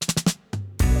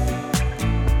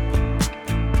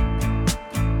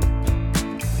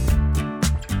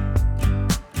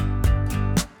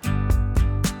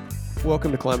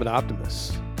Welcome to Climate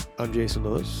Optimists. I'm Jason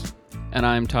Lewis. And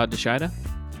I'm Todd DeShida.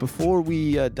 Before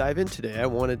we dive in today, I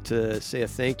wanted to say a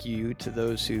thank you to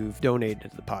those who've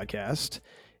donated to the podcast.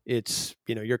 It's,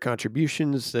 your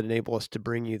contributions that enable us to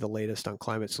bring you the latest on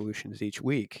climate solutions each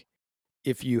week.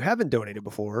 If you haven't donated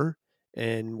before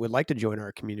and would like to join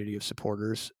our community of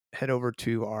supporters, head over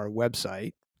to our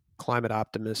website,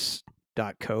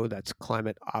 climateoptimists.co. That's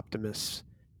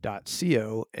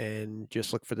climateoptimists.co, and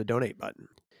just look for the donate button.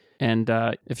 And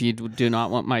if you do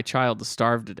not want my child to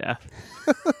starve to death,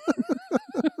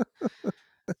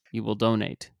 you will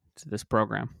donate to this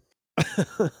program.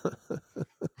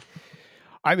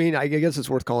 I mean, I guess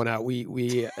it's worth calling out.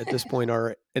 We at this point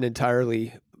are an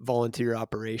entirely volunteer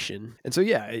operation, and so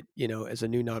as a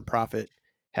new nonprofit,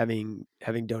 having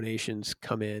donations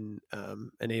come in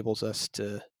enables us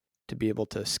to be able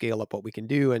to scale up what we can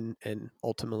do and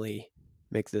ultimately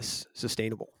make this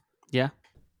sustainable. Yeah.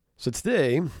 So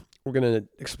today we're going to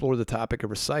explore the topic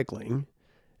of recycling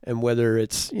and whether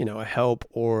it's a help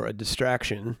or a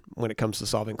distraction when it comes to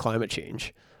solving climate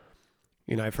change.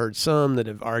 I've heard some that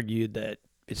have argued that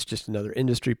it's just another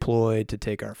industry ploy to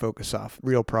take our focus off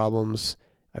real problems.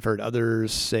 I've heard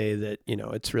others say that,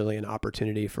 it's really an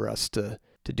opportunity for us to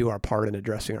do our part in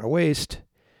addressing our waste.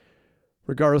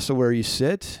 Regardless of where you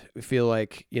sit, we feel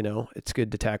like, it's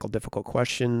good to tackle difficult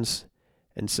questions.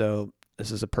 And so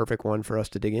this is a perfect one for us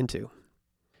to dig into.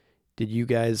 Did you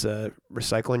guys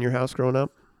recycle in your house growing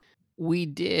up? We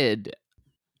did.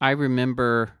 I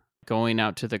remember going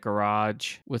out to the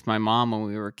garage with my mom when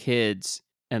we were kids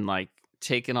and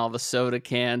taking all the soda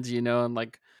cans,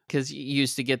 and because you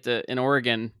used to get in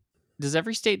Oregon. Does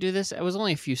every state do this? It was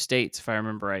only a few states, if I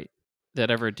remember right,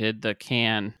 that ever did the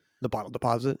bottle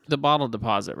deposit. The bottle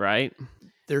deposit, right?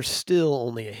 There's still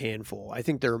only a handful. I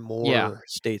think there are more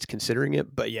states considering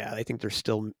it, but I think there's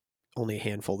still only a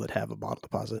handful that have a bottle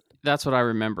deposit. That's what I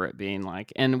remember it being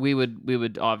like. And we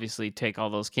would obviously take all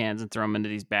those cans and throw them into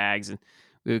these bags, and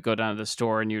we would go down to the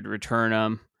store and you'd return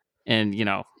them, and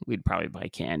we'd probably buy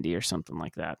candy or something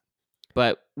like that.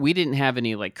 But we didn't have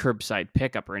any curbside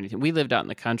pickup or anything. We lived out in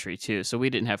the country too, so we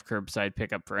didn't have curbside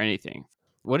pickup for anything.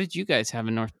 What did you guys have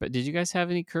in North? Did you guys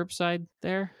have any curbside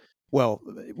there? Well,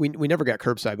 we never got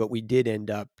curbside, but we did end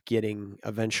up getting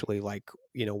eventually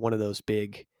one of those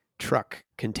big truck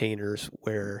containers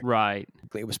where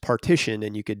it was partitioned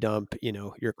and you could dump,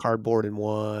 your cardboard in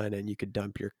one and you could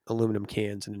dump your aluminum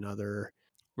cans in another.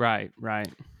 Right.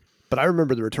 But I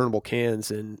remember the returnable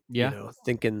cans and,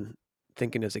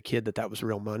 thinking as a kid that was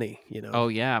real money, Oh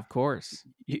yeah, of course.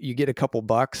 You get a couple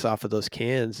bucks off of those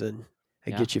cans and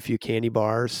it gets you a few candy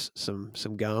bars, some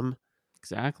gum.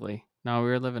 Exactly. No,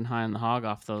 we were living high on the hog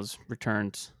off those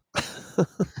returns.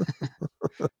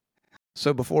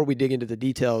 So before we dig into the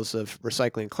details of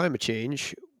recycling and climate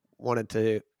change, wanted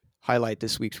to highlight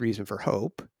this week's reason for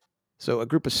hope. So a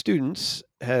group of students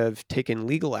have taken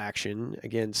legal action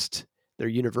against their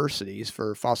universities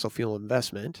for fossil fuel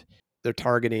investment. They're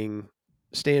targeting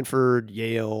Stanford,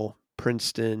 Yale,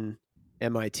 Princeton,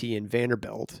 MIT, and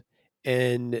Vanderbilt.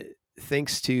 And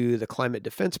thanks to the Climate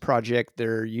Defense Project,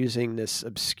 they're using this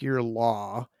obscure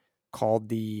law called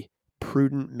the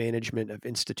Prudent Management of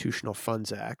Institutional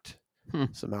Funds Act.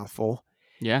 It's a mouthful.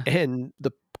 Yeah. And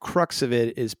the crux of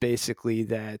it is basically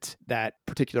that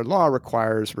particular law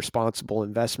requires responsible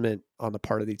investment on the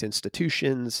part of these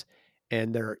institutions.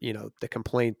 And they're, the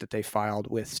complaint that they filed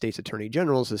with states attorney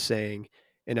generals is saying,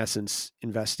 in essence,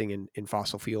 investing in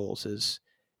fossil fuels is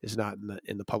not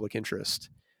in the public interest.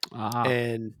 Uh-huh.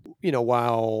 And,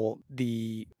 while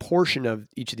the portion of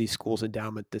each of these schools'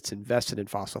 endowment that's invested in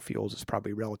fossil fuels is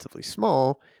probably relatively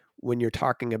small, when you're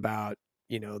talking about,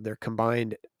 their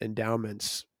combined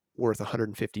endowments worth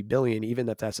 $150 billion, even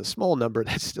if that's a small number,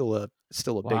 that's still a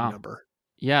big number.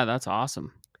 Yeah, that's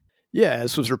awesome. Yeah,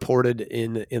 this was reported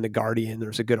in the Guardian.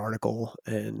 There's a good article,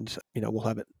 and we'll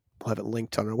have it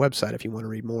linked on our website if you want to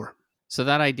read more. So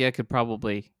that idea could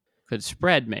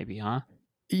spread, maybe, huh?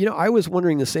 I was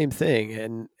wondering the same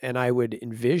thing, and I would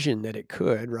envision that it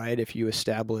could, right? If you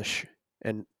establish,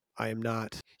 and I am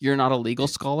not. You're not a legal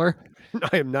scholar?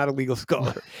 I am not a legal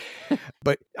scholar,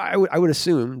 but I would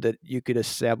assume that you could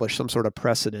establish some sort of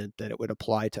precedent that it would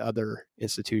apply to other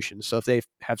institutions. So if they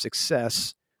have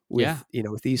success with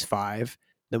with these five,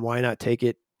 then why not take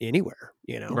it anywhere?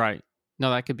 Right.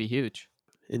 No, that could be huge.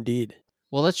 Indeed.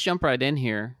 Well, let's jump right in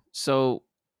here. So,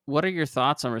 what are your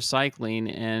thoughts on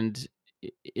recycling, and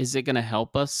is it going to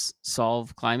help us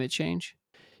solve climate change?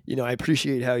 I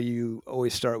appreciate how you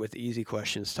always start with easy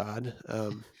questions, Todd.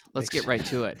 Let's get right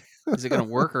to it. Is it going to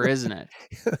work or isn't it?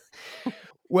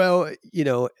 Well,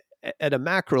 at a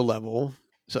macro level,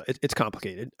 So it's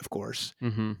complicated, of course,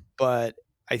 Mm-hmm. but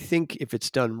I think if it's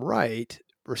done right,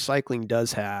 recycling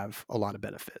does have a lot of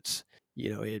benefits.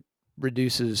 It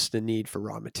reduces the need for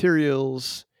raw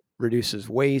materials, reduces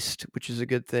waste, which is a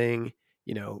good thing,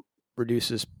 you know,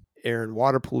 reduces air and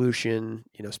water pollution,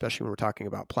 especially when we're talking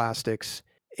about plastics.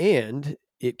 And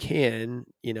it can,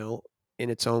 in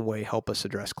its own way, help us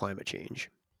address climate change.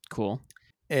 Cool.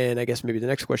 And I guess maybe the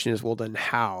next question is, well, then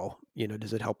how,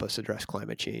 does it help us address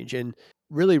climate change? And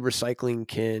really, recycling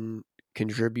can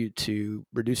contribute to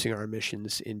reducing our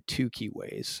emissions in two key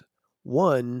ways.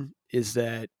 One is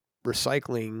that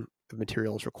recycling of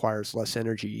materials requires less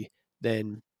energy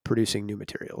than producing new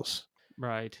materials.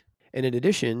 Right. And in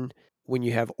addition, when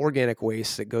you have organic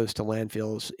waste that goes to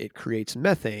landfills, it creates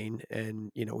methane.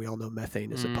 And, we all know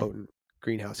methane is a potent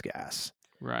greenhouse gas.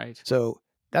 Right. So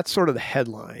that's sort of the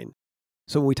headline.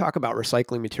 So when we talk about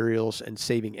recycling materials and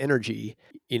saving energy,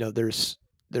 there's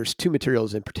two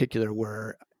materials in particular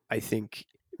where I think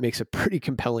it makes a pretty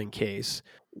compelling case.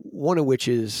 One of which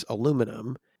is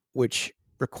aluminum, which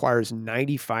requires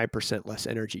 95% less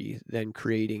energy than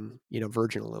creating,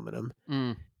 virgin aluminum.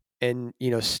 Mm. And,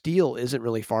 steel isn't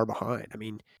really far behind. I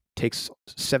mean, it takes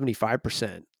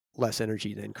 75% less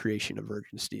energy than creation of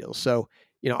virgin steel. So,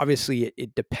 obviously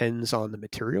it depends on the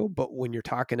material, but when you're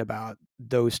talking about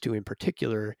those two in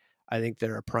particular, I think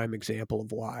they're a prime example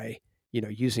of why,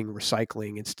 using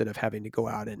recycling instead of having to go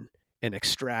out and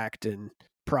extract and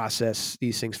process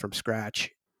these things from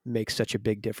scratch makes such a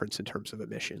big difference in terms of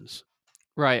emissions.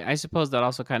 Right. I suppose that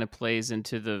also kind of plays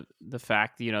into the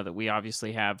fact, that we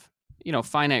obviously have,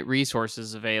 finite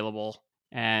resources available,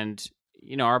 and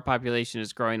our population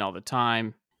is growing all the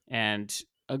time, and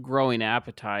a growing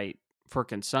appetite for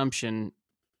consumption.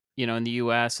 In the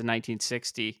US in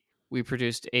 1960, we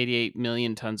produced 88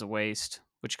 million tons of waste,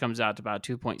 which comes out to about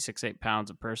 2.68 pounds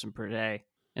a person per day.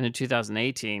 And in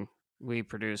 2018, we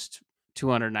produced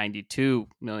 292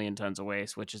 million tons of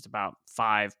waste, which is about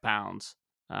 5 pounds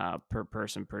per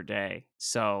person per day.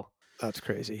 So That's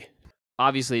crazy.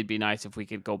 obviously, it'd be nice if we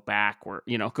could go back, or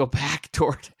go back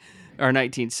toward our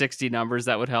 1960 numbers.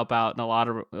 That would help out in a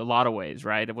lot of ways,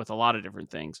 right? With a lot of different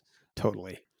things.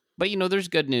 Totally. But there's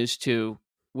good news too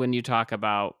when you talk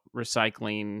about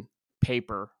recycling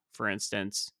paper, for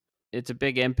instance. It's a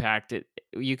big impact.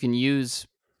 You can use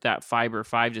that fiber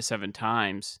 5 to 7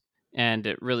 times, and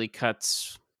it really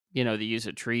cuts, the use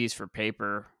of trees for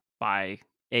paper by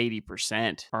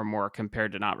 80% or more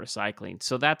compared to not recycling.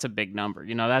 So that's a big number.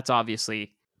 That's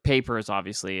obviously, paper is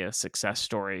obviously a success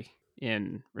story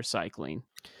in recycling.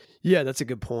 Yeah, that's a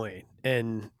good point.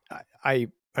 And I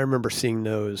remember seeing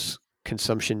those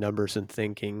consumption numbers and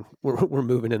thinking we're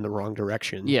moving in the wrong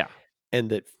direction. Yeah.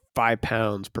 And that 5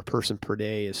 pounds per person per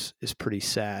day is pretty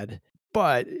sad.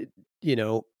 But,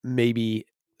 maybe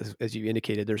as you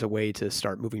indicated, there's a way to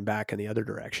start moving back in the other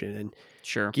direction. And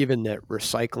Sure. given that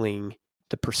recycling,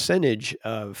 the percentage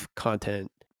of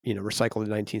content, recycled in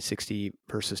 1960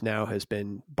 versus now has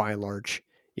been by and large,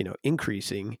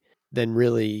 increasing, then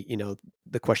really,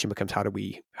 the question becomes how do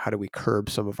we curb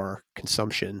some of our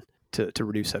consumption to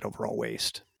reduce that overall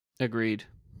waste? Agreed.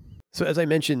 So as I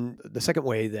mentioned, the second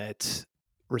way that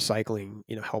recycling,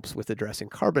 helps with addressing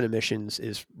carbon emissions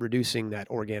is reducing that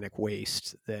organic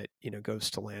waste that, goes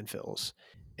to landfills.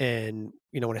 And,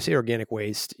 when I say organic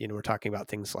waste, we're talking about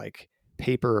things like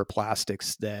paper or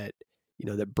plastics that,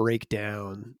 that break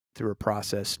down through a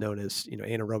process known as,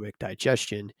 anaerobic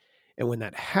digestion. And when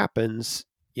that happens,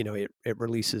 it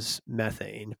releases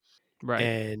methane. Right.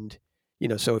 And,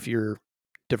 so if you're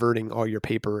diverting all your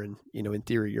paper and, in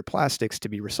theory, your plastics to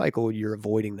be recycled, you're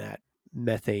avoiding that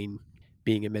methane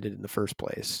being emitted in the first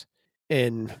place.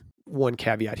 And one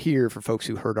caveat here for folks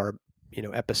who heard our,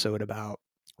 episode about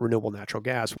renewable natural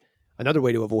gas, another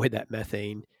way to avoid that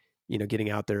methane, getting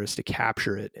out there is to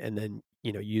capture it and then,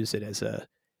 use it as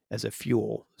a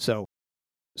fuel. So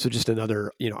just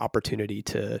another, opportunity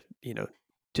to,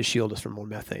 to shield us from more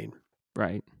methane.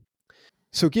 Right.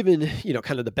 So given,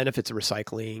 kind of the benefits of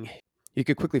recycling, you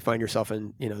could quickly find yourself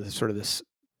in, sort of this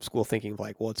school thinking of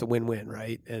like, well, it's a win-win,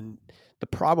 right? And the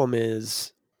problem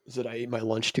is that I ate my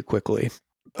lunch too quickly.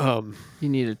 You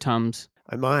need a Tums.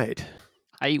 I might.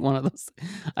 I eat one of those.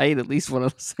 I eat at least one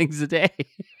of those things a day.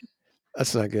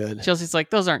 That's not good. Chelsea's like,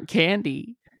 those aren't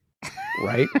candy.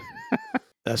 Right?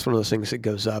 That's one of those things that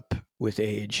goes up with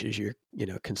age is your,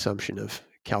 consumption of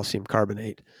calcium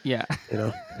carbonate. Yeah.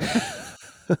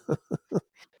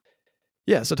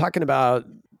 Yeah. So talking about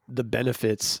the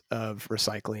benefits of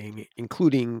recycling,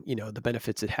 including, the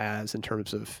benefits it has in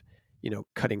terms of,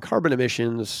 cutting carbon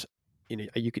emissions,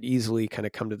 you could easily kind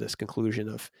of come to this conclusion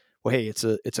of, well, hey, it's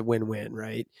a win-win,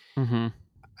 right? Mm-hmm.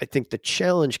 I think the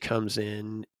challenge comes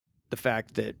in the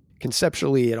fact that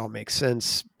conceptually it all makes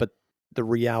sense, but the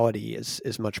reality is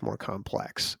much more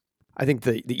complex. I think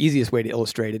the easiest way to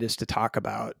illustrate it is to talk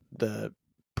about the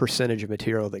percentage of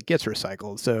material that gets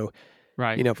recycled. So,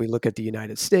 Right. if we look at the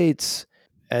United States,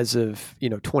 as of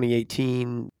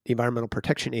 2018, the Environmental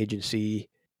Protection Agency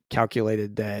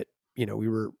calculated that we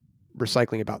were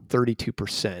recycling about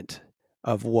 32%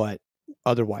 of what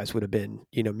otherwise would have been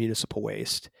municipal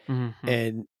waste, Mm-hmm.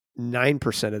 and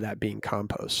 9% of that being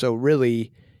compost. So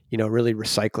really, really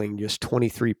recycling just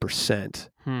 23%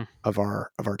 Hmm. of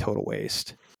our total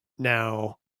waste.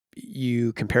 Now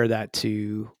you compare that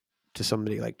to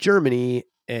somebody like Germany,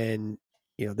 and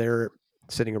they're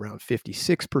sitting around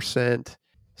 56%,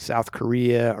 South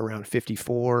Korea around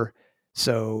 54.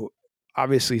 So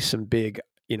obviously some big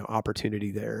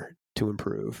opportunity there to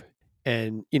improve.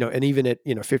 And and even at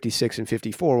 56 and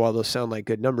 54, while those sound like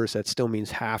good numbers, that still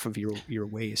means half of your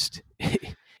waste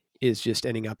is just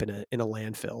ending up in a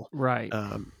landfill, Right.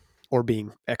 or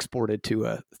being exported to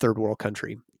a third world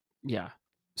country. Yeah.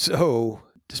 So,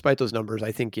 despite those numbers,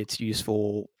 I think it's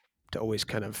useful to always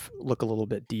kind of look a little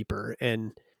bit deeper.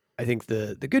 And I think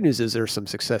the good news is there's some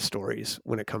success stories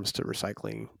when it comes to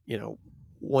recycling.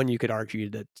 One you could argue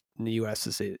that in the U.S.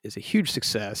 is a huge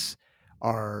success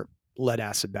are lead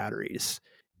acid batteries.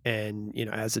 And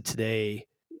as of today,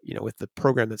 with the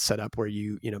program that's set up where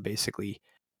basically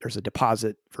there's a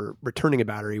deposit for returning a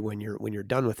battery when you're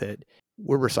done with it.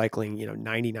 We're recycling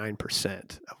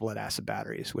 99% of lead acid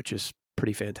batteries, which is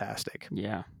pretty fantastic.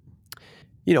 Yeah.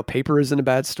 Paper isn't a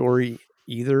bad story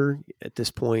either. At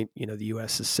this point, the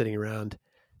US is sitting around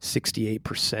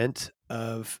 68%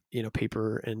 of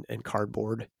paper and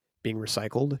cardboard being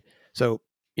recycled. So,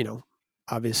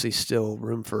 obviously still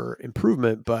room for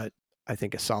improvement, but I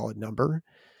think a solid number.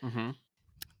 Mm-hmm.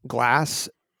 Glass,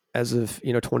 as of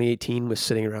 2018, was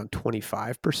sitting around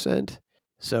 25%.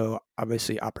 So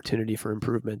obviously opportunity for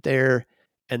improvement there.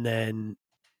 And then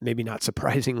maybe not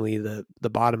surprisingly, the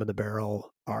bottom of the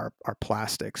barrel are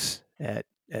plastics at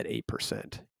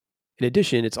 8%. In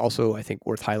addition, it's also, I think,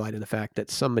 worth highlighting the fact that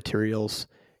some materials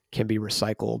can be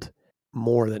recycled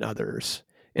more than others.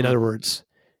 In Mm. other words,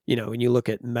 when you look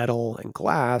at metal and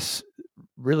glass,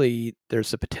 really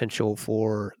there's the potential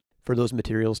for those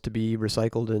materials to be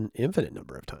recycled an infinite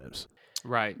number of times.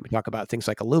 Right. We talk about things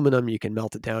like aluminum, you can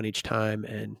melt it down each time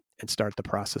and start the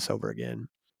process over again.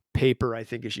 Paper, I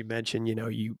think, as you mentioned,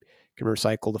 you can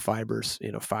recycle the fibers,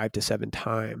 5 to 7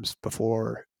 times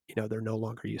before, they're no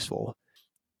longer useful.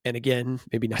 And again,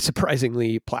 maybe not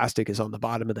surprisingly, plastic is on the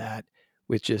bottom of that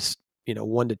with just,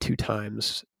 1 to 2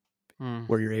 times Mm.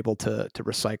 where you're able to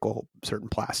recycle certain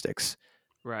plastics.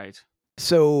 Right.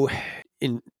 So,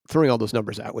 in throwing all those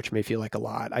numbers out, which may feel like a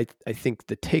lot, I think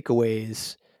the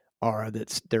takeaways are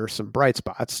that there are some bright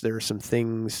spots. There are some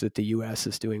things that the U.S.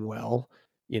 is doing well,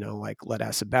 like lead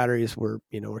acid batteries. We're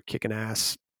kicking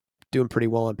ass, doing pretty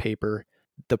well on paper.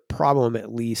 The problem,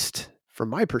 at least from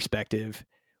my perspective,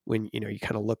 when you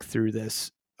kind of look through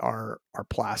this, are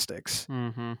plastics.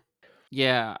 Mm-hmm.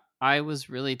 Yeah. I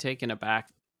was really taken aback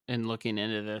in looking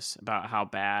into this about how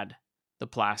bad the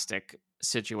plastic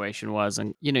situation was.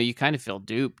 And, you kind of feel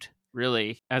duped,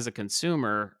 really, as a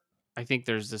consumer. I think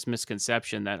there's this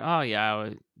misconception that, oh,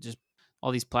 yeah, just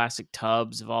all these plastic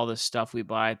tubs of all this stuff we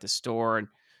buy at the store, and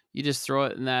you just throw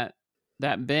it in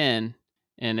that bin,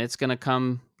 and it's going to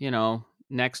come,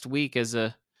 next week as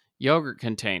a yogurt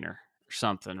container or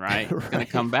something, right? It's going to Right.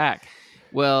 come back.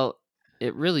 Well,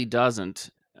 it really doesn't.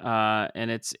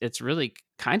 And it's really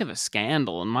kind of a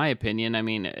scandal, in my opinion. I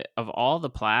mean, of all the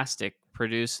plastic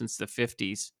produced since the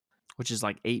 50s, which is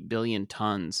like 8 billion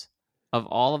tons, of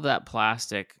all of that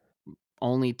plastic,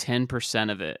 only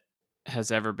 10% of it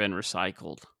has ever been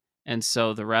recycled. And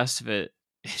so the rest of it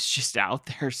is just out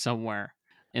there somewhere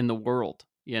in the world,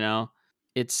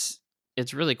 It's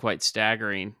it's really quite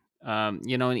staggering. And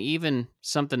even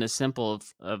something as simple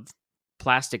of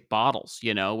plastic bottles,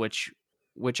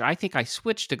 which I think I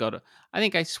switched to go to. I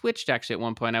think I switched actually at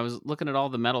one point. I was looking at all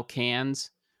the metal cans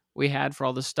we had for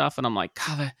all this stuff, and I'm like,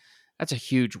 God, that's a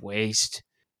huge waste.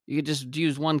 You could just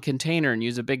use one container and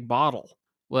use a big bottle.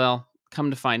 Well, come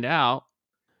to find out,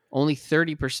 only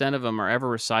 30% of them are ever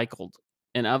recycled.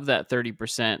 And of that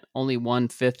 30%, only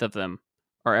 1/5 of them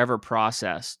are ever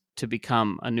processed to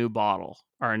become a new bottle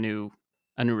or a new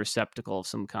receptacle of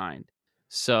some kind.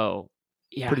 So,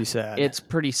 yeah, Pretty sad. it's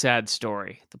pretty sad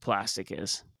story, the plastic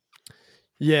is.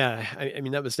 Yeah, I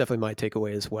mean that was definitely my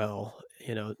takeaway as well.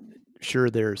 Sure,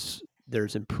 there's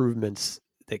improvements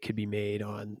that could be made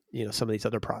on some of these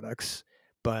other products,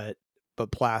 but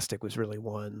plastic was really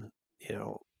one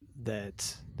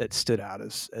that stood out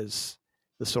as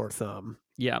the sore thumb.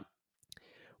 Yeah.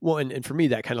 Well, and for me,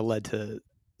 that kind of led to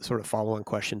sort of follow-on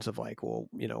questions of like, well,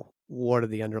 what are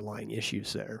the underlying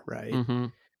issues there, right? Mm-hmm.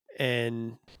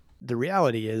 And the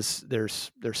reality is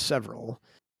there's several,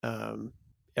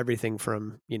 everything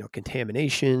from,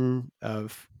 contamination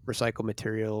of recycled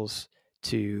materials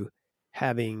to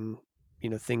having,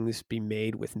 things be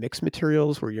made with mixed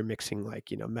materials where you're mixing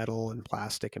like, metal and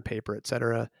plastic and paper, et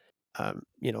cetera.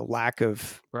 Lack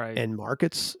of Right. end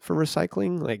markets for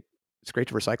recycling. Like it's great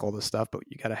to recycle all this stuff, but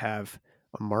you got to have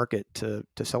a market to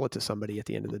sell it to somebody at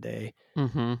the end of the day.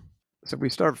 Mm-hmm. So we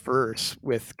start first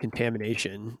with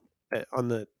contamination. On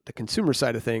the consumer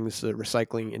side of things, the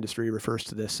recycling industry refers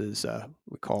to this as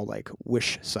we call like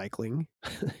wish cycling.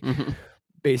 Mm-hmm.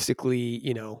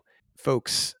 Basically,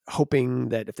 folks hoping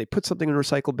that if they put something in a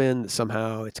recycle bin, that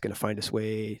somehow it's going to find its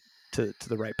way to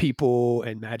the right people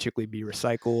and magically be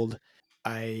recycled.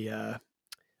 I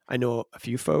know a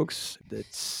few folks that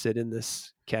sit in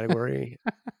this category.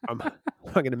 I'm not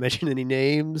going to mention any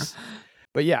names,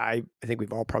 but yeah, I think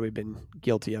we've all probably been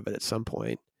guilty of it at some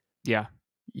point. Yeah.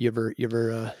 You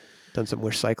ever done some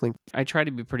wish cycling? I try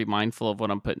to be pretty mindful of what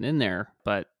I'm putting in there,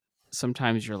 but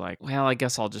sometimes you're like, well, I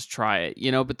guess I'll just try it,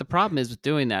 but the problem is with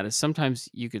doing that is sometimes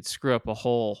you could screw up a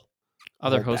whole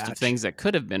other host of batch. things that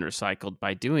could have been recycled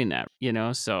by doing that,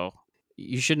 so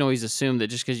you shouldn't always assume that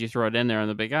just because you throw it in there and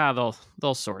they'll be,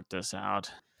 they'll sort this out.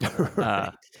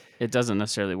 Right. It doesn't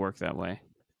necessarily work that way.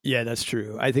 Yeah, that's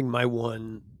true. I think my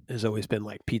one has always been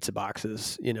like pizza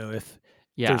boxes. If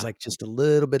Yeah. there's like just a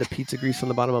little bit of pizza grease on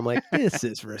the bottom, I'm like, this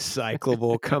is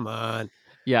recyclable. Come on.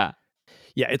 Yeah.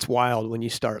 Yeah, it's wild when you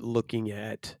start looking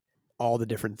at all the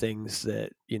different things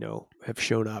that, have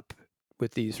shown up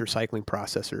with these recycling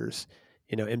processors.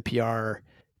 NPR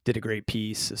did a great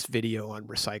piece, this video on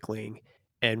recycling.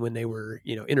 And when they were,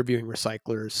 interviewing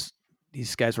recyclers,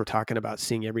 these guys were talking about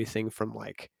seeing everything from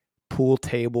like pool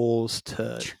tables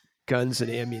to guns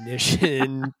and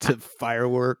ammunition to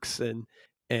fireworks and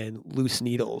loose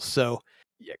needles. So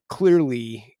yeah,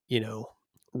 clearly,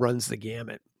 runs the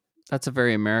gamut. That's a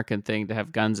very American thing to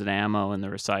have guns and ammo in the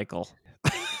recycle.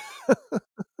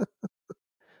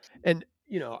 And,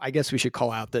 I guess we should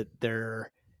call out that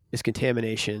there is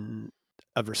contamination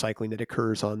of recycling that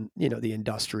occurs on, the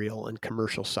industrial and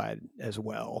commercial side as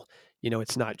well.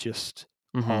 It's not just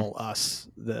all us,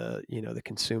 the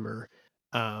consumer.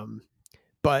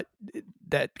 But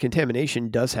that contamination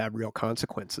does have real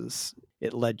consequences.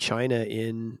 It led China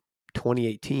in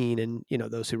 2018, and,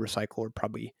 those who recycle are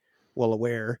probably well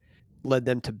aware, led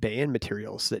them to ban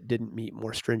materials that didn't meet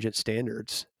more stringent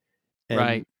standards.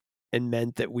 Right. And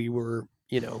meant that we were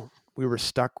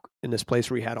stuck in this place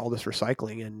where we had all this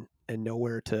recycling and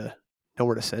nowhere to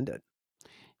send it.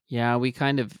 Yeah, we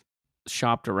kind of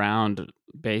shopped around.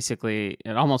 Basically,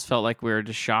 it almost felt like we were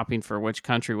just shopping for which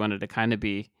country wanted to kind of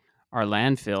be our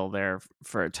landfill there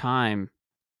for a time.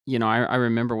 I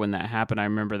remember when that happened. I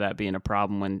remember that being a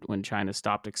problem when China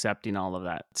stopped accepting all of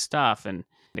that stuff, and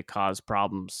it caused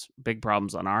big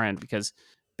problems on our end, because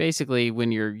basically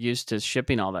when you're used to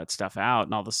shipping all that stuff out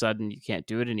and all of a sudden you can't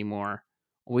do it anymore,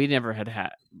 we never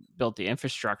had built the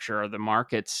infrastructure or the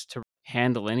markets to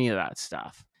handle any of that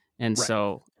stuff. And Right.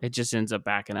 So it just ends up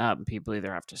backing up, and people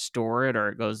either have to store it or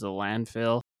it goes to the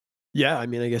landfill. Yeah, I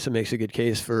mean, I guess it makes a good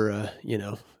case for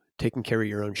taking care of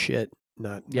your own shit,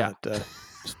 not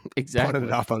exactly putting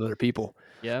it off on other people.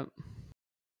 Yep.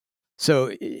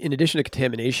 So in addition to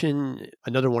contamination,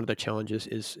 another one of the challenges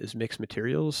is mixed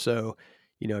materials. So,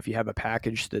 if you have a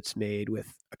package that's made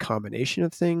with a combination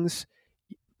of things,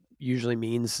 usually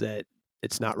means that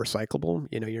it's not recyclable.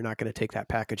 You're not going to take that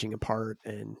packaging apart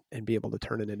and be able to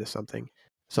turn it into something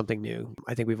new.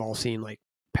 I think we've all seen like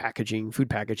food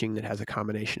packaging that has a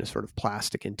combination of sort of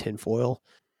plastic and tin foil.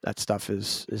 That stuff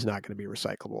is not going to be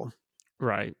recyclable.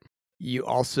 Right. You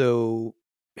also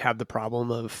have the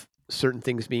problem of certain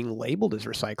things being labeled as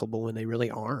recyclable when they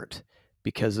really aren't,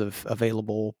 because of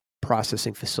available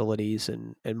processing facilities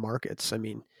and markets. I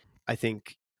mean, I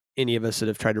think any of us that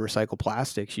have tried to recycle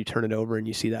plastics, you turn it over and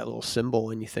you see that little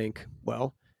symbol and you think,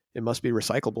 well, it must be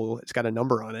recyclable. It's got a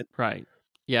number on it. Right.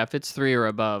 Yeah, if it's 3 or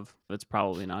above, it's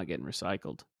probably not getting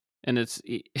recycled. And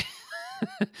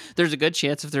there's a good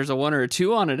chance if there's a 1 or a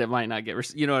 2 on it might not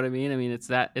get, you know what I mean? I mean,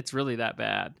 it's really that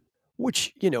bad.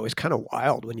 Which, is kind of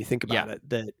wild when you think about it.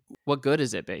 That what good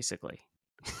is it, basically?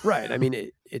 Right. I mean,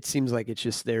 it seems like it's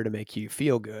just there to make you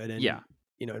feel good. And,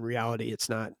 in reality, it's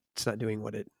not doing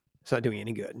it's not doing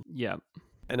any good. Yeah.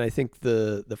 And I think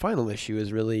the final issue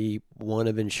is really one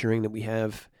of ensuring that we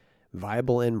have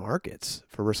viable end markets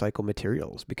for recycled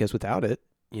materials, because without it,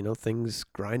 things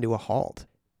grind to a halt.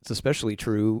 It's especially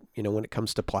true, when it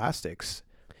comes to plastics.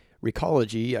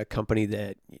 Recology, a company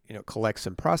that collects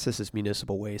and processes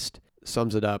municipal waste,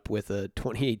 sums it up with a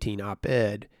 2018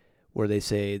 op-ed where they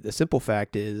say the simple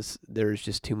fact is there's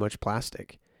just too much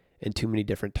plastic and too many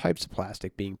different types of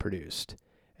plastic being produced,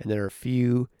 and there are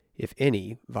few, if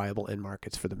any, viable end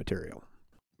markets for the material.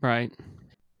 Right.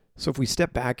 So if we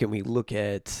step back and we look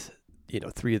at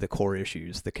three of the core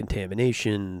issues, the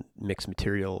contamination, mixed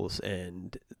materials,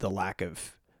 and the lack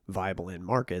of viable end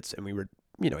markets, and we were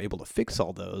able to fix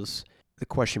all those, the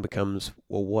question becomes,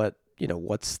 well,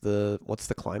 what's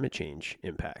the climate change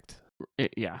impact?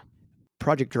 Yeah.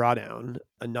 Project Drawdown,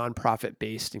 a nonprofit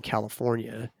based in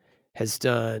California, has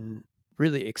done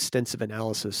really extensive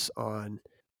analysis on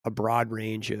a broad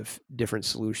range of different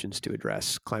solutions to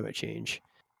address climate change.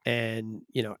 And,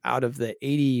 out of the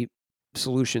 80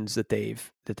 solutions that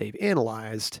they've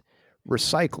analyzed,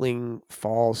 recycling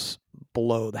falls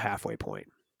below the halfway point.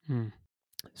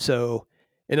 So,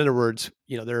 in other words,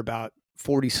 there are about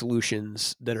 40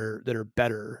 solutions that are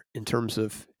better in terms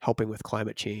of helping with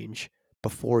climate change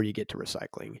before you get to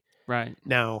recycling. Right.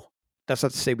 Now, that's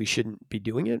not to say we shouldn't be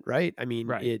doing it, right? I mean,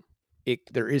 right.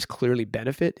 There is clearly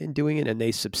benefit in doing it, and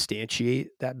they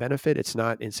substantiate that benefit. It's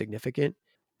not insignificant.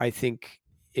 I think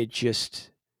it's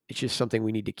just something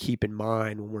we need to keep in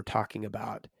mind when we're talking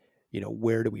about,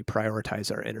 where do we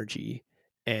prioritize our energy?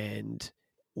 And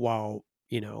while,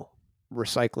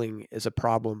 recycling is a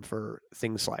problem for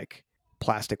things like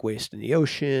plastic waste in the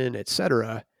ocean, et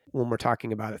cetera, when we're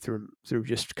talking about it through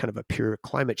just kind of a pure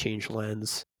climate change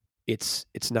lens, it's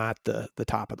not the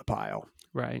top of the pile.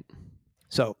 Right.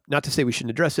 So not to say we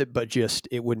shouldn't address it, but just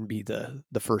it wouldn't be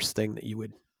the first thing that you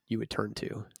would turn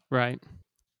to. Right.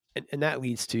 And that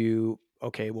leads to,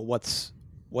 okay, well, what's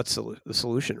the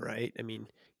solution, right? I mean,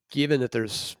 given that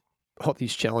there's all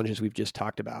these challenges we've just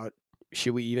talked about,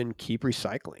 should we even keep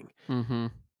recycling? Mm-hmm.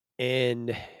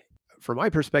 And from my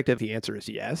perspective, the answer is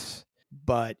yes,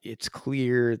 but it's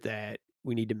clear that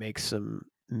we need to make some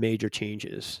major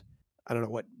changes. I don't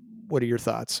know, what are your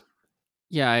thoughts?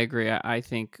 Yeah, I agree. I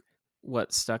think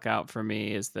what stuck out for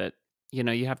me is that,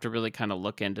 you have to really kind of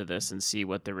look into this and see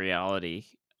what the reality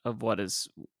of what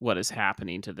is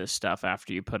happening to this stuff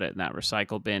after you put it in that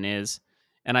recycle bin is.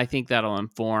 And I think that'll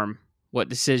inform what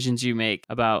decisions you make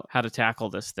about how to tackle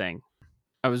this thing.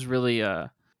 I was really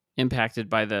impacted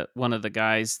by one of the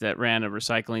guys that ran a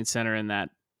recycling center in that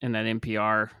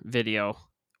NPR video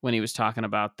when he was talking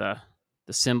about the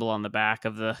symbol on the back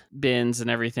of the bins and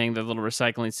everything, the little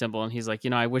recycling symbol. And he's like,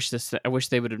 I wish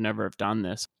they would have never have done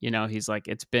this. He's like,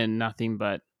 it's been nothing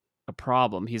but a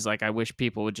problem. He's like, I wish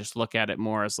people would just look at it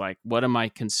more as like, what am I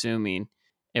consuming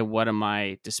and what am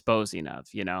I disposing of,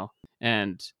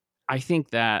 And I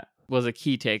think that was a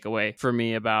key takeaway for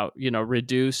me about,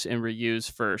 reduce and reuse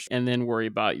first and then worry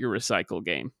about your recycle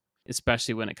game,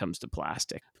 especially when it comes to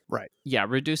plastic. Right. Yeah.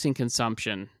 Reducing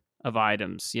consumption of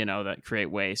items, that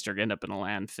create waste or end up in a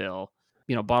landfill.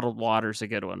 Bottled water is a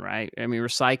good one, right? I mean,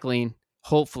 recycling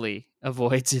hopefully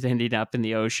avoids it ending up in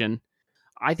the ocean.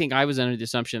 I think I was under the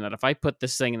assumption that if I put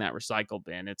this thing in that recycle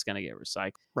bin, it's going to get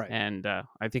recycled. Right. And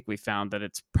I think we found that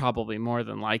it's probably more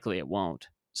than likely it won't.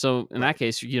 So in that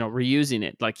case, reusing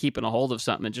it, like keeping a hold of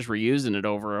something and just reusing it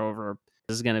over and over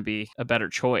is going to be a better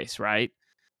choice, right?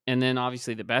 And then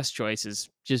obviously the best choice is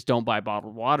just don't buy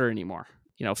bottled water anymore.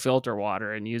 Filter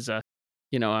water and use a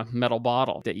metal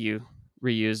bottle that you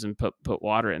reuse and put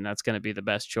water in. That's going to be the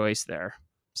best choice there.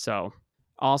 So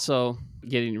also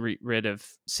getting rid of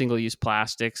single-use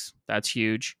plastics, that's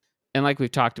huge. And like we've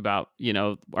talked about,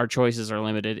 our choices are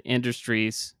limited.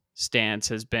 Industry's stance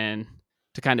has been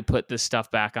to kind of put this stuff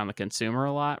back on the consumer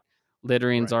a lot.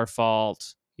 Littering's our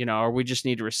fault, or we just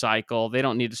need to recycle. They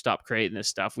don't need to stop creating this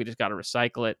stuff. We just got to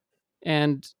recycle it.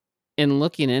 And in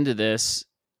looking into this,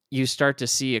 you start to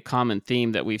see a common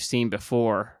theme that we've seen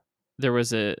before. There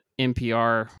was a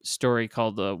NPR story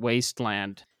called The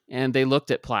Wasteland, and they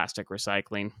looked at plastic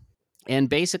recycling. And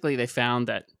basically they found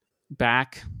that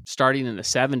back starting in the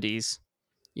 70s,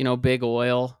 big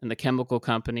oil and the chemical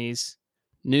companies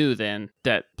knew then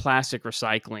that plastic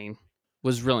recycling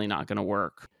was really not going to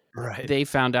work. Right. They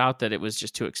found out that it was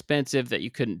just too expensive, that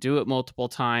you couldn't do it multiple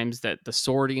times, that the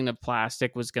sorting of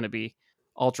plastic was going to be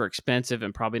ultra expensive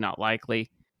and probably not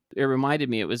likely. It reminded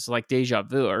me, it was like deja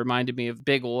vu. It reminded me of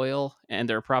big oil and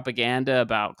their propaganda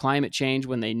about climate change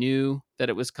when they knew that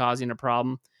it was causing a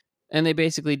problem. And they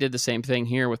basically did the same thing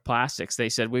here with plastics. They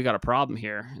said, we got a problem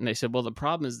here. And they said, well, the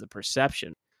problem is the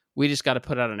perception. We just got to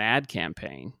put out an ad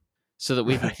campaign so that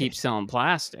we can keep selling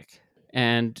plastic.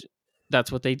 And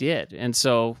that's what they did. And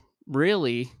so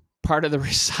really part of the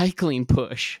recycling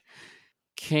push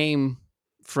came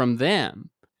from them.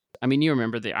 I mean, you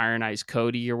remember the Iron Eyes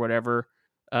Cody or whatever.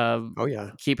 Oh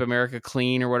yeah. Keep America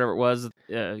clean or whatever it was,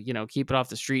 keep it off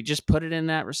the street. Just put it in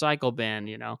that recycle bin.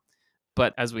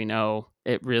 But as we know,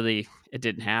 it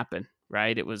didn't happen,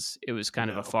 right? It was kind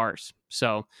of a No. farce.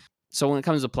 So when it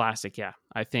comes to plastic, yeah,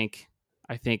 I think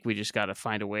we just got to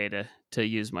find a way to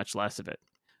use much less of it.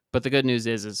 But the good news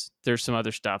is there's some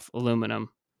other stuff, aluminum,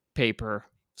 paper,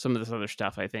 some of this other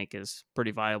stuff I think is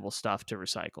pretty viable stuff to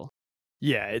recycle.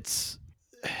 Yeah, it's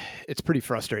pretty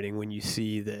frustrating when you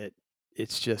see that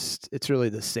it's really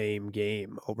the same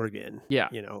game over again. Yeah.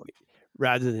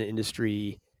 Rather than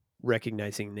industry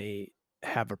recognizing they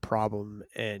have a problem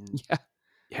and Yeah.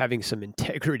 having some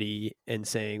integrity and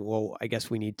saying, well, I guess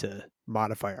we need to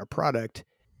modify our product.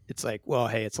 It's like, well,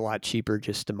 hey, it's a lot cheaper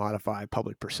just to modify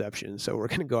public perception, so we're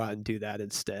going to go out and do that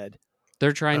instead.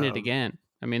 They're trying it Um, again.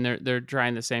 I mean, they're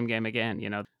trying the same game again.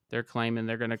 They're claiming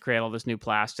they're going to create all this new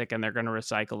plastic and they're going to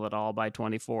recycle it all by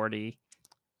 2040.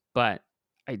 But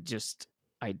I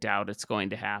doubt it's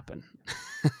going to happen.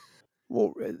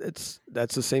 well, that's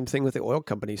the same thing with the oil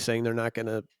companies saying they're not going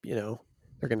to,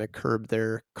 they're going to curb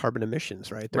their carbon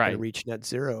emissions, right? They're going to Right. reach net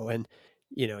zero, and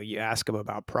you ask them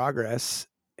about progress,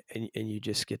 and you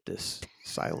just get this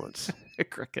silence.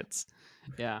 Crickets.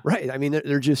 Yeah. Right. I mean,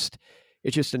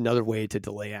 it's just another way to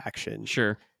delay action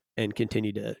Sure. and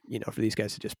continue to, for these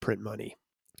guys to just print money.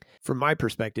 From my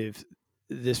perspective,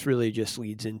 this really just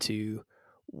leads into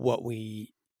what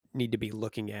we need to be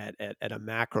looking at a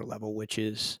macro level, which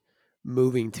is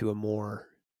moving to a more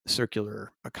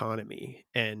circular economy.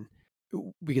 And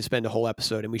we could spend a whole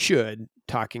episode, and we should,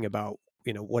 talking about,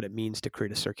 what it means to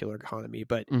create a circular economy.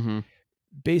 But Mm-hmm.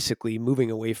 basically moving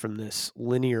away from this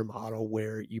linear model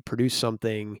where you produce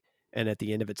something and at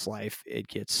the end of its life it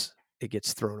gets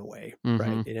thrown away, right?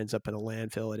 Mm-hmm. It ends up in a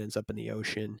landfill, it ends up in the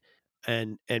ocean,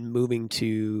 and moving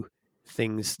to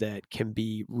things that can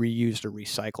be reused or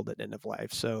recycled at end of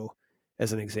life. So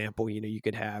as an example, you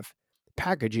could have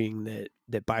packaging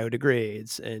that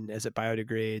biodegrades, and as it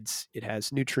biodegrades it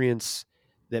has nutrients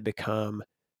that become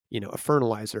a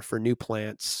fertilizer for new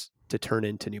plants to turn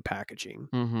into new packaging.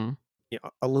 Mm-hmm.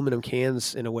 Aluminum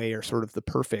cans in a way are sort of the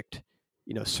perfect,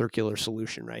 circular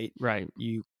solution, right? Right.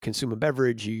 You consume a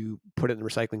beverage, you put it in the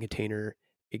recycling container,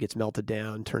 it gets melted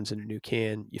down, turns into a new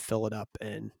can, you fill it up,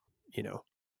 and,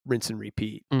 rinse and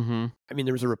repeat. Mm-hmm. I mean,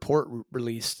 there was a report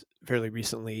released fairly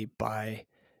recently by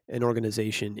an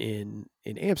organization in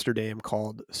Amsterdam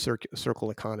called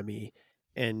Circle Economy,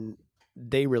 and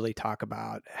they really talk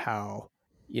about how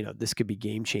this could be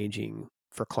game changing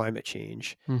for climate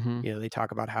change. Mm-hmm. They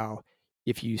talk about how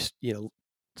if you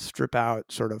strip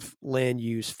out sort of land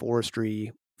use,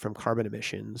 forestry from carbon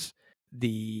emissions,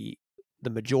 the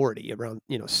majority, around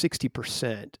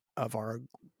 60% of our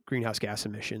greenhouse gas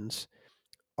emissions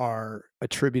are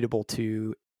attributable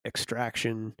to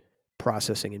extraction,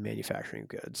 processing, and manufacturing of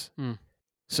goods. Mm.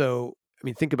 So, I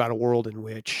mean, think about a world in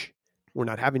which we're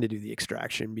not having to do the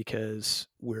extraction because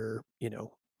we're,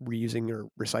 reusing or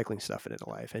recycling stuff in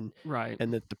life, and Right.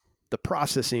 that the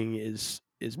processing is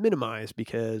minimized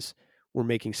because we're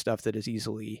making stuff that is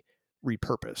easily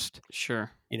repurposed. Sure.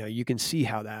 You can see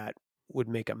how that would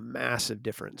make a massive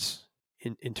difference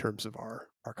in terms of our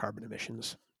carbon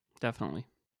emissions. Definitely.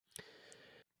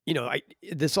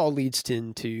 This all leads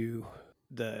into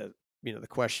the the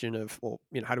question of, well,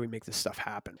 how do we make this stuff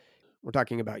happen? We're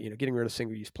talking about getting rid of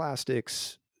single-use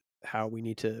plastics, how we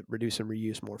need to reduce and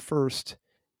reuse more first,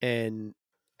 and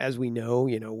as we know,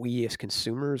 we as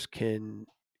consumers can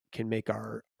make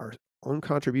our own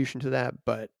contribution to that.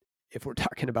 But if we're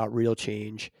talking about real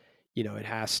change, it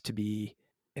has to be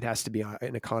on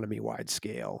an economy-wide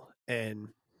scale, and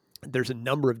there's a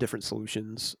number of different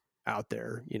solutions out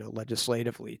there,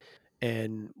 legislatively.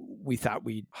 And we thought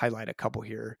we'd highlight a couple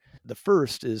here. The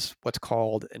first is what's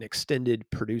called an extended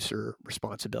producer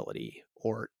responsibility,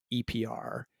 or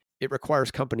EPR. It requires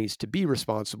companies to be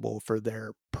responsible for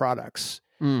their products,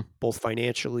 both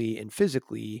financially and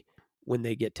physically, when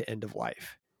they get to end of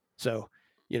life. So,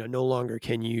 no longer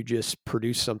can you just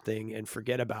produce something and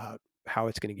forget about how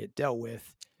it's going to get dealt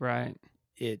with. Right.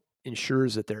 It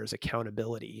ensures that there is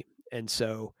accountability. And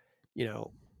so,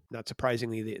 not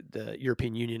surprisingly, the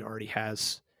European Union already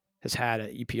has had an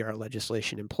EPR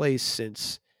legislation in place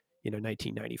since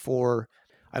 1994.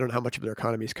 I don't know how much of their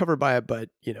economy is covered by it, but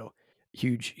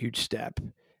huge step.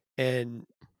 And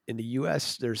in the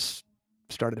U.S., there's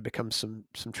started to become some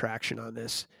traction on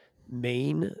this.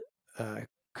 Maine,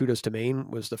 kudos to Maine,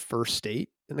 was the first state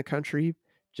in the country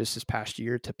just this past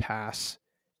year to pass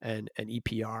an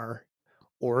EPR.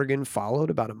 Oregon followed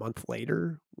about a month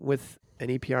later with an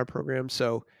EPR program.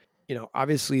 So,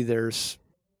 obviously there's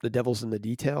the devil's in the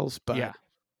details, but Yeah.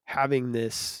 having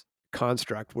this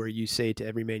construct where you say to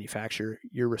every manufacturer,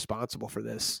 you're responsible for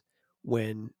this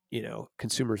when,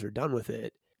 consumers are done with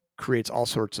it, creates all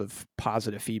sorts of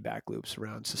positive feedback loops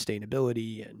around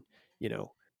sustainability and,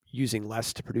 using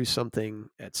less to produce something,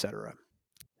 et cetera.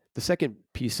 The second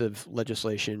piece of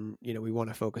legislation, we want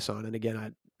to focus on, and again,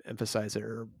 I emphasize there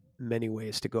are many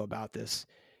ways to go about this,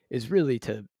 is really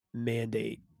to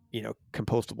mandate,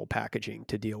 compostable packaging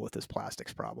to deal with this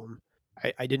plastics problem.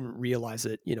 I didn't realize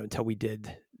it, until we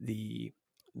did the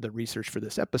research for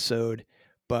this episode,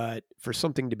 but for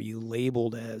something to be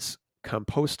labeled as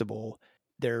compostable,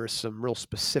 there are some real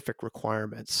specific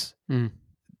requirements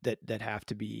that have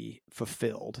to be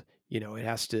fulfilled. It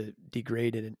has to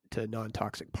degrade into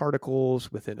non-toxic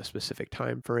particles within a specific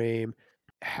time frame.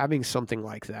 Having something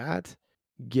like that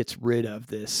gets rid of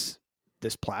this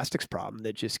plastics problem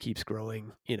that just keeps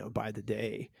growing, by the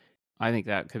day. I think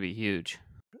that could be huge.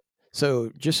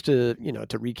 So just to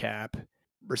recap,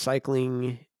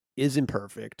 recycling is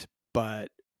imperfect, but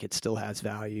it still has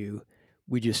value.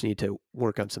 We just need to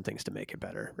work on some things to make it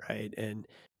better, right? And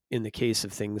in the case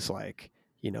of things like,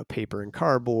 paper and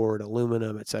cardboard,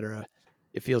 aluminum, et cetera,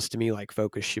 it feels to me like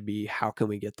focus should be how can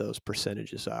we get those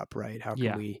percentages up, right? How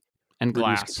can we and reduce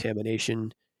glass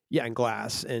contamination? Yeah, and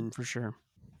glass, and for sure,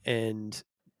 and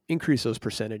increase those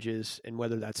percentages, and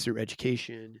whether that's through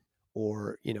education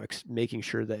or making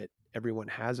sure that everyone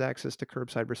has access to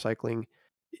curbside recycling,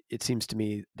 it seems to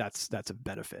me that's a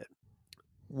benefit.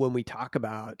 When we talk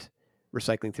about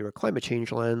recycling through a climate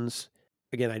change lens,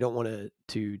 again, I don't want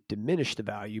to diminish the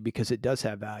value because it does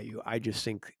have value. I just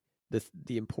think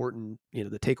the important,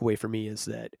 the takeaway for me is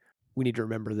that we need to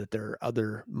remember that there are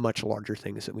other much larger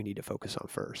things that we need to focus on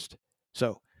first.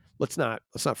 So let's not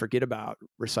forget about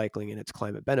recycling and its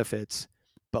climate benefits,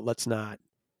 but let's not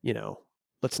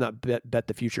bet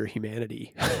the future of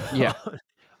humanity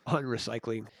on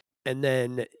recycling. And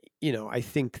then, I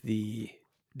think the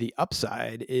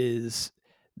upside is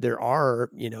there are,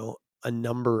 a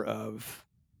number of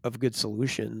good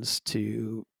solutions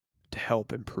to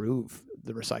help improve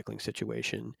the recycling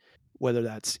situation, whether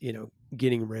that's,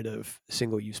 getting rid of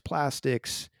single-use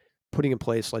plastics, putting in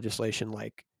place legislation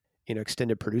like,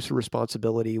 extended producer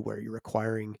responsibility, where you're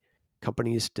requiring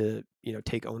companies to,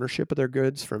 take ownership of their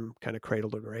goods from kind of cradle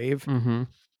to grave. Mm-hmm.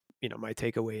 My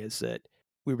takeaway is that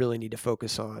we really need to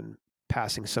focus on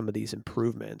passing some of these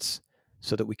improvements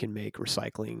so that we can make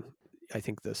recycling, I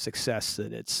think, the success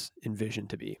that it's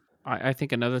envisioned to be. I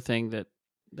think another thing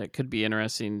that could be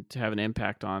interesting to have an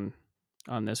impact on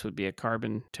this would be a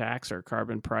carbon tax or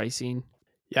carbon pricing.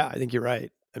 Yeah, I think you're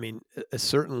right. I mean,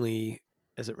 certainly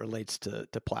as it relates to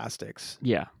plastics.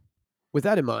 Yeah. With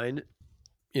that in mind,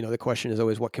 the question is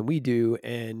always, what can we do?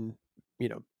 And,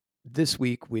 this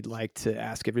week we'd like to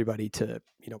ask everybody to,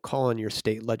 call on your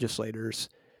state legislators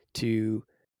to,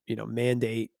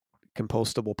 mandate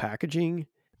compostable packaging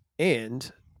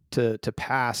and to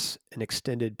pass an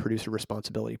extended producer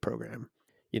responsibility program,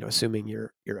 assuming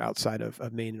you're outside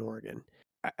of Maine and Oregon.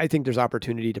 I think there's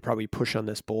opportunity to probably push on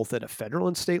this both at a federal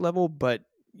and state level, but,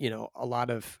 a lot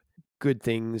of good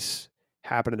things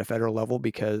happen at a federal level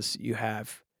because you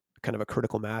have kind of a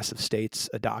critical mass of states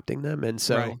adopting them. And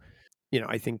so, right.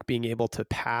 I think being able to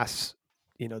pass,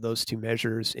 those two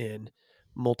measures in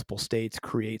multiple states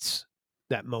creates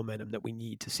that momentum that we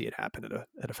need to see it happen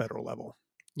at a federal level.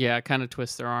 Yeah, it kind of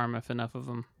twists their arm if enough of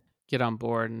them get on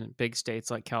board. And big states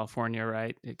like California,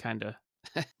 right, it kind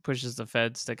of pushes the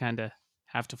feds to kind of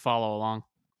have to follow along.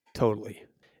 Totally.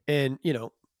 And,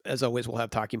 as always, we'll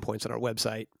have talking points on our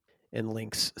website and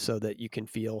links so that you can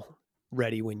feel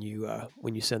ready when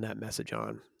you send that message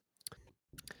on.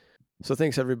 So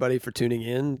thanks everybody for tuning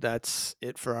in. That's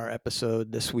it for our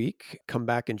episode this week. Come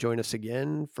back and join us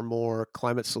again for more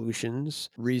climate solutions,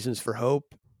 reasons for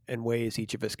hope, and ways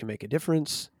each of us can make a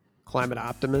difference. Climate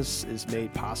Optimists is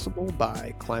made possible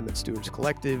by Climate Stewards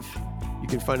Collective. You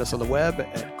can find us on the web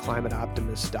at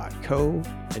climateoptimist.co.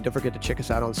 And don't forget to check us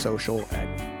out on social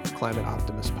at Climate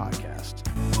Optimist Podcast.